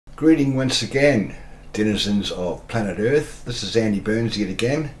Greeting once again, denizens of planet Earth. This is Andy Burns yet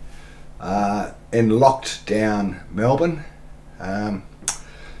again, in locked down Melbourne. Well,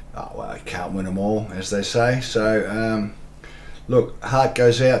 I can't win them all, as they say. So, look, heart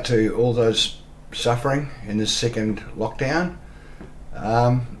goes out to all those suffering in this second lockdown.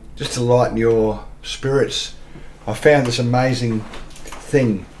 Just to lighten your spirits, I found this amazing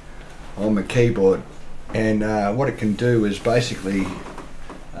thing on my keyboard, and what it can do is basically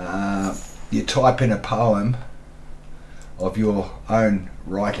you type in a poem of your own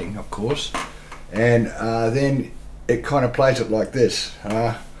writing, of course, and then it kind of plays it like this.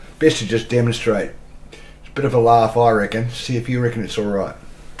 Best to just demonstrate. It's a bit of a laugh, I reckon. See if you reckon it's alright.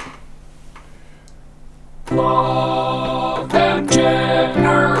 Love and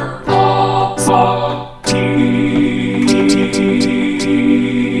generosity,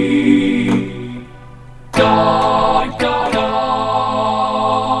 guide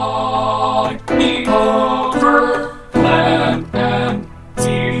me over land and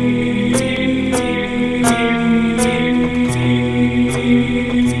sea.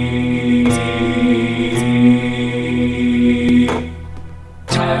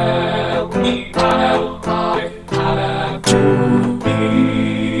 Tell me how I have to be.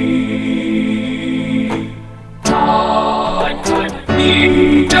 Tie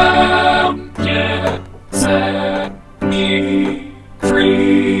me down, yet set me free.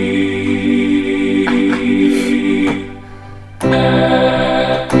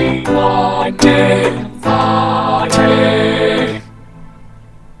 Many blinded fighting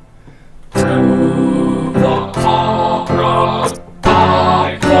through the horrors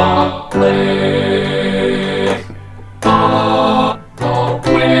I play, but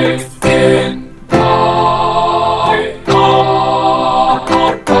within my heart of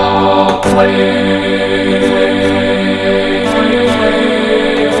truth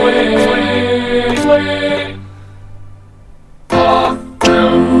and God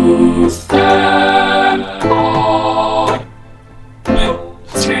will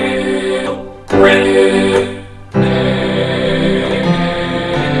still remain.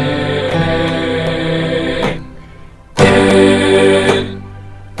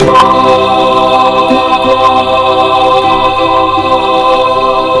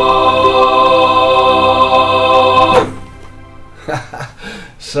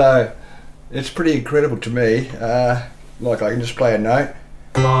 So it's pretty incredible to me. Like, I can just play a note.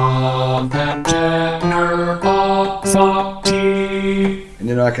 Love and generosity, And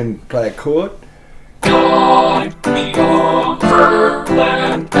then I can play a chord. guide me over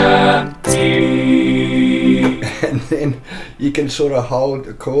land and sea. And then you can sort of hold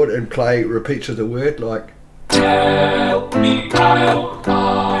a chord and play repeats of the word, like. Tell me how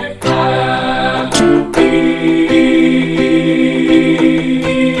I have to be.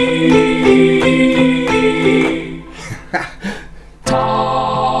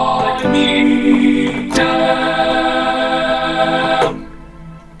 Tie me down,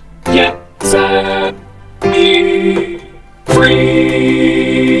 yet set me free.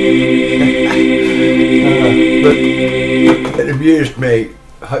 But it amused me.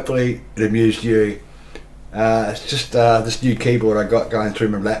 Hopefully it amused you. It's just this new keyboard I got going through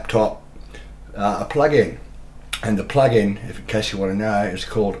my laptop, a plug-in, and the plug-in, if in case you want to know, is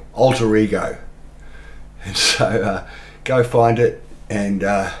called AlterEgo. And so go find it and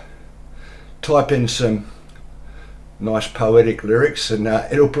type in some nice poetic lyrics, and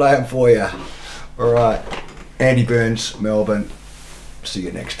it'll play them for you. Alright, Andy Burns, Melbourne. See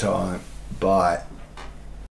you next time. Bye.